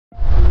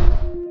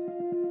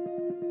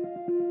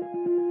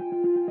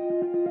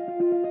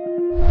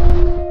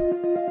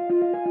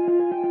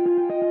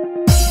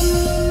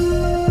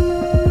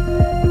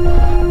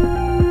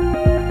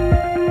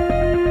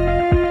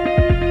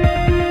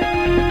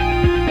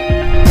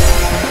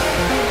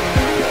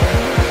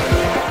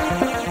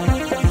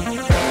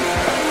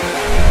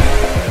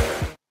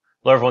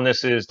Hello, everyone.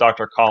 This is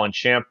Dr. Colin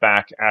Champ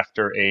back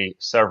after a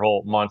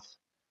several month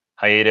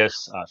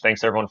hiatus.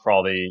 Thanks, everyone, for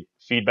all the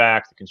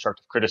feedback, the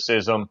constructive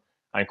criticism.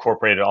 I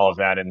incorporated all of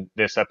that in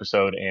this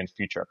episode and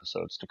future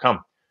episodes to come.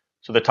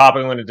 So the topic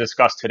I'm going to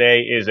discuss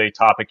today is a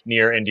topic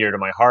near and dear to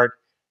my heart,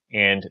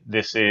 and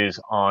this is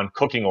on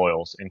cooking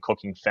oils and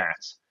cooking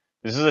fats.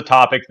 This is a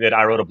topic that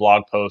I wrote a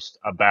blog post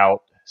about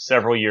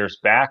several years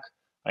back.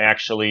 I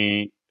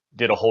actually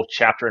did a whole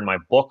chapter in my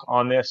book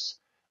on this.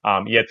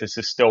 Yet this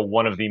is still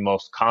one of the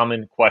most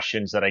common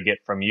questions that I get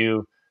from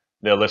you,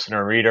 the listener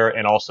and reader,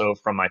 and also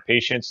from my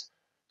patients.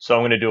 So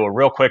I'm going to do a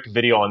real quick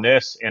video on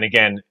this. And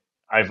again,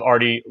 I've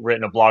already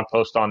written a blog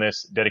post on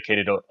this,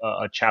 dedicated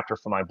a chapter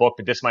for my book,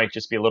 but this might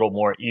just be a little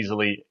more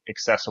easily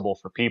accessible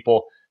for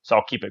people. So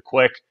I'll keep it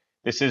quick.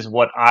 This is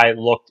what I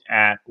looked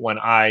at when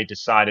I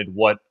decided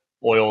what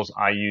oils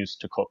I use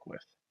to cook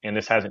with. And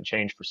this hasn't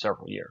changed for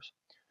several years.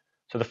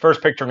 So the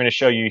first picture I'm going to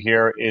show you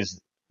here is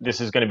this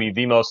is going to be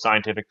the most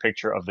scientific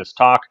picture of this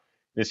talk.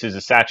 This is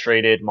a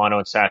saturated,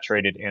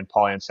 monounsaturated, and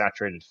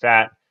polyunsaturated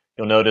fat.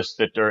 You'll notice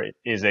that there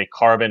is a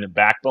carbon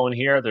backbone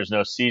here. There's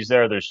no C's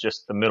there. There's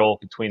just the middle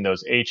between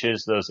those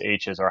H's. Those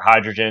H's are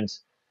hydrogens.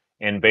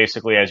 And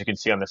basically, as you can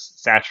see on the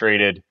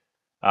saturated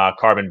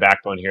carbon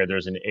backbone here,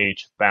 there's an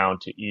H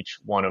bound to each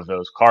one of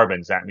those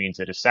carbons. That means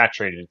it is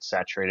saturated. It's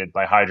saturated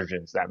by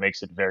hydrogens. That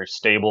makes it very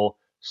stable,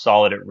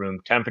 solid at room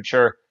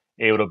temperature,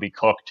 able to be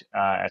cooked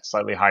at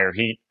slightly higher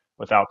heat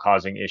without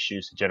causing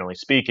issues, generally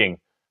speaking.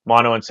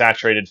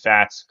 Monounsaturated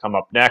fats come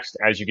up next.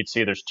 As you can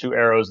see, there's two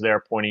arrows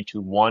there pointing to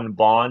one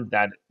bond.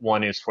 That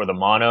one is for the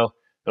mono.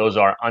 Those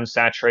are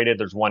unsaturated.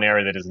 There's one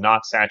area that is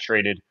not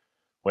saturated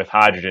with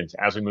hydrogens.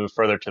 As we move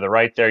further to the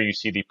right there, you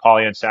see the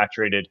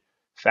polyunsaturated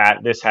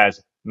fat. This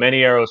has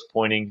many arrows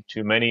pointing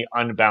to many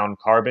unbound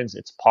carbons.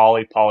 It's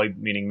poly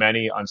meaning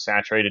many,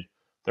 unsaturated.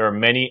 There are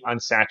many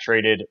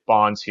unsaturated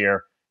bonds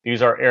here.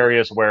 These are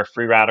areas where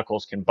free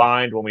radicals can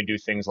bind when we do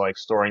things like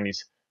storing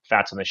these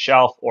fats on the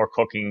shelf or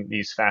cooking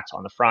these fats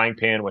on the frying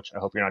pan, which I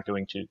hope you're not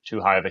doing too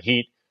high of a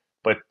heat.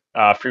 But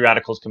free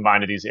radicals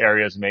combine to these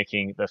areas,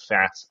 making the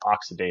fats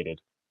oxidated.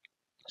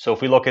 So if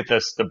we look at the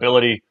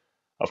stability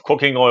of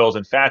cooking oils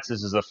and fats,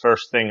 this is the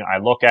first thing I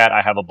look at.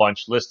 I have a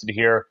bunch listed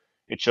here.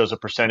 It shows a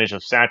percentage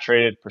of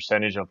saturated,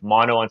 percentage of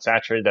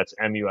monounsaturated, that's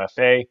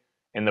MUFA,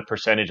 and the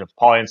percentage of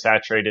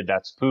polyunsaturated,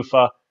 that's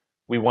PUFA.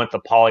 We want the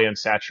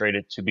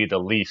polyunsaturated to be the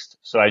least.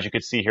 So as you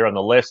can see here on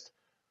the list,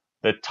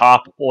 the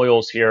top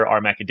oils here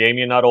are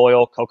macadamia nut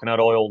oil, coconut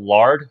oil,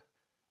 lard,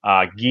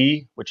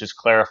 ghee, which is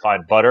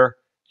clarified butter.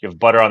 You have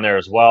butter on there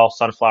as well.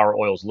 Sunflower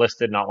oil is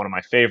listed, not one of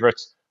my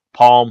favorites.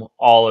 Palm,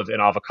 olive,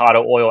 and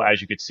avocado oil, as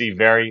you can see,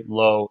 very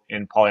low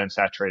in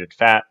polyunsaturated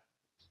fat.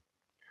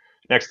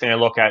 Next thing I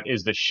look at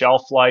is the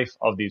shelf life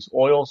of these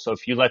oils. So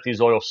if you let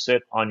these oils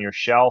sit on your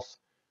shelf,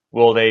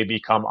 will they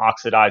become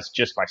oxidized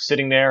just by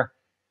sitting there?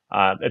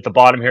 At the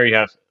bottom here, you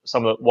have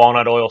some of the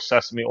walnut oil,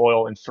 sesame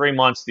oil. In 3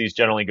 months, these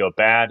generally go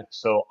bad.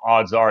 So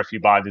odds are, if you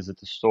buy these at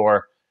the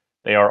store,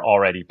 they are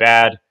already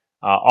bad.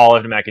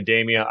 Olive and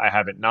macadamia, I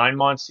have at 9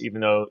 months,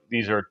 even though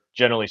these are,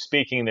 generally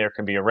speaking, there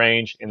can be a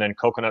range. And then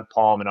coconut,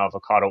 palm, and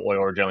avocado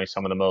oil are generally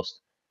some of the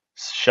most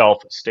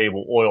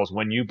shelf-stable oils.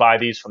 When you buy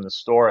these from the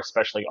store,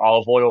 especially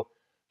olive oil,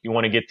 you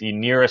want to get the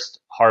nearest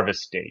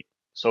harvest date.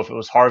 So if it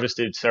was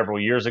harvested several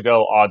years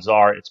ago, odds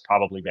are it's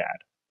probably bad.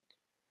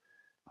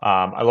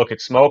 I look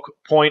at smoke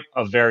point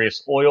of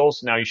various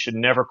oils. Now, you should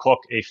never cook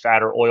a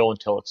fat or oil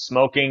until it's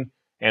smoking.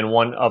 And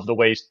one of the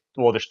ways,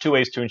 well, there's two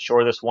ways to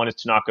ensure this. One is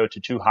to not go to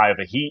too high of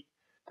a heat.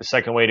 The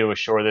second way to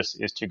assure this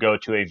is to go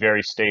to a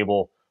very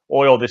stable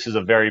oil. This is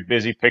a very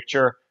busy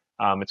picture.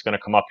 It's going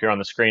to come up here on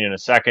the screen in a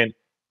second.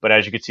 But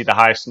as you can see, the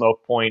highest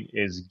smoke point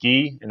is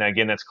ghee. And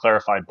again, that's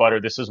clarified butter.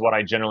 This is what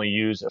I generally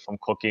use if I'm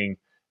cooking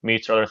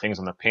meats or other things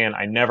on the pan.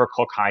 I never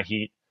cook high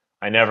heat.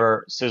 I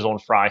never sizzle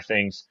and fry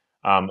things.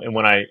 And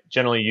when I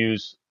generally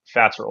use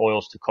fats or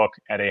oils to cook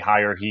at a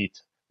higher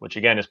heat, which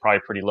again is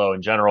probably pretty low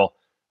in general,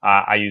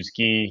 I use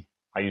ghee,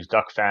 I use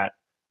duck fat,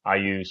 I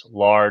use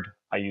lard,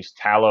 I use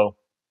tallow.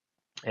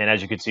 And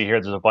as you can see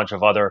here, there's a bunch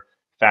of other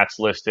fats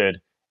listed.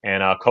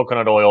 And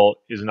coconut oil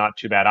is not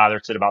too bad either.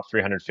 It's at about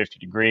 350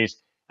 degrees.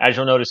 As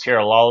you'll notice here,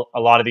 a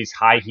lot of these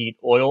high heat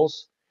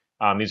oils,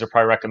 these are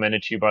probably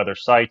recommended to you by other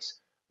sites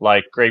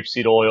like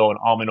grapeseed oil and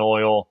almond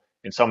oil,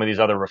 and some of these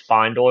other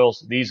refined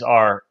oils. These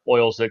are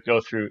oils that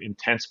go through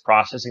intense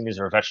processing. These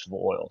are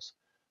vegetable oils.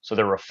 So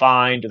they're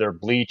refined, they're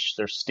bleached,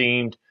 they're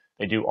steamed.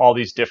 They do all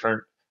these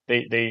different,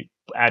 they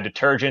add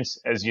detergents.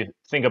 As you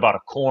think about a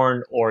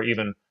corn or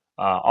even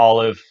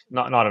olive,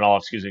 not an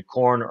olive, excuse me,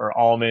 corn or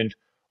almond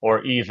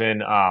or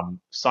even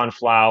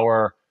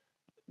sunflower.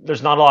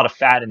 There's not a lot of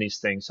fat in these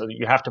things. So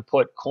you have to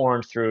put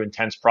corn through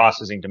intense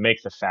processing to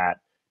make the fat.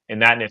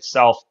 And that in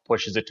itself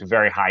pushes it to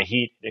very high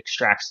heat, it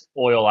extracts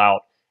oil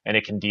out, and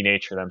it can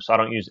denature them. So I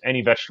don't use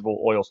any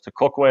vegetable oils to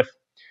cook with.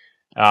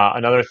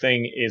 Another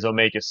thing is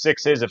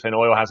omega-6s. If an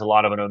oil has a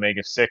lot of an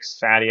omega-6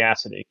 fatty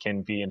acid, it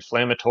can be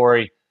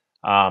inflammatory.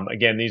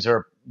 Again, these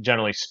are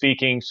generally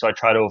speaking, so I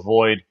try to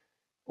avoid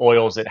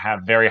oils that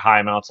have very high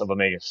amounts of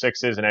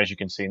omega-6s. And as you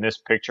can see in this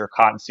picture,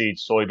 cottonseed,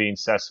 soybean,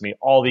 sesame,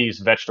 all these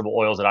vegetable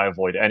oils that I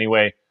avoid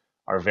anyway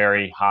are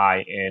very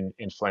high in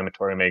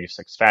inflammatory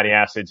omega-6 fatty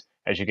acids.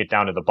 As you get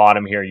down to the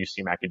bottom here, you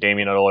see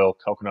macadamia nut oil,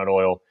 coconut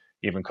oil,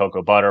 even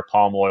cocoa butter,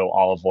 palm oil,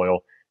 olive oil.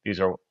 These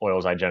are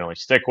oils I generally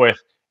stick with.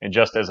 And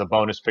just as a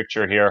bonus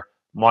picture here,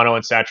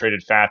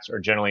 monounsaturated fats are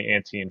generally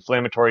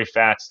anti-inflammatory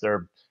fats.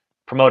 They're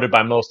promoted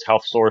by most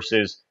health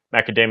sources.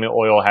 Macadamia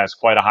oil has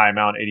quite a high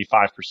amount,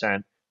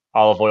 85%.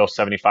 Olive oil,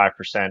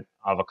 75%.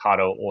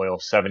 Avocado oil,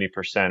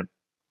 70%.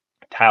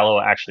 Tallow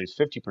actually is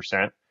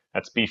 50%.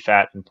 That's beef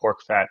fat, and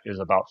pork fat is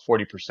about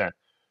 40%.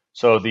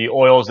 So the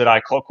oils that I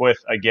cook with,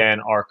 again,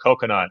 are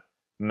coconut,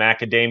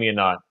 macadamia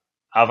nut,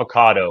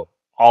 avocado,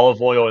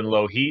 olive oil in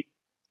low heat,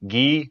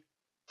 ghee,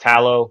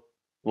 tallow,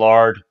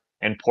 lard,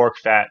 and pork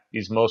fat.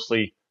 These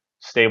mostly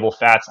stable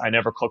fats. I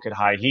never cook at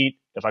high heat.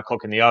 If I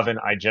cook in the oven,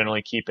 I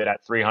generally keep it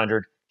at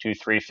 300 to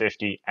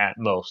 350 at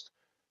most.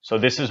 So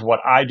this is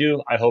what I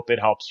do. I hope it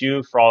helps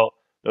you. For all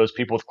those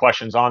people with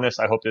questions on this,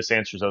 I hope this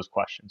answers those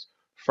questions.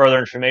 Further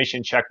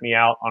information, check me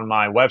out on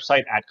my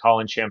website at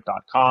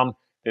colinchamp.com.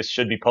 This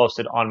should be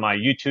posted on my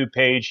YouTube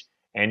page,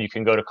 and you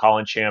can go to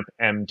Colin Champ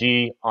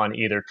MD on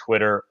either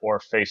Twitter or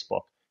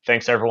Facebook.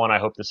 Thanks, everyone. I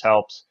hope this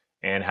helps,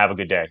 and have a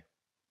good day.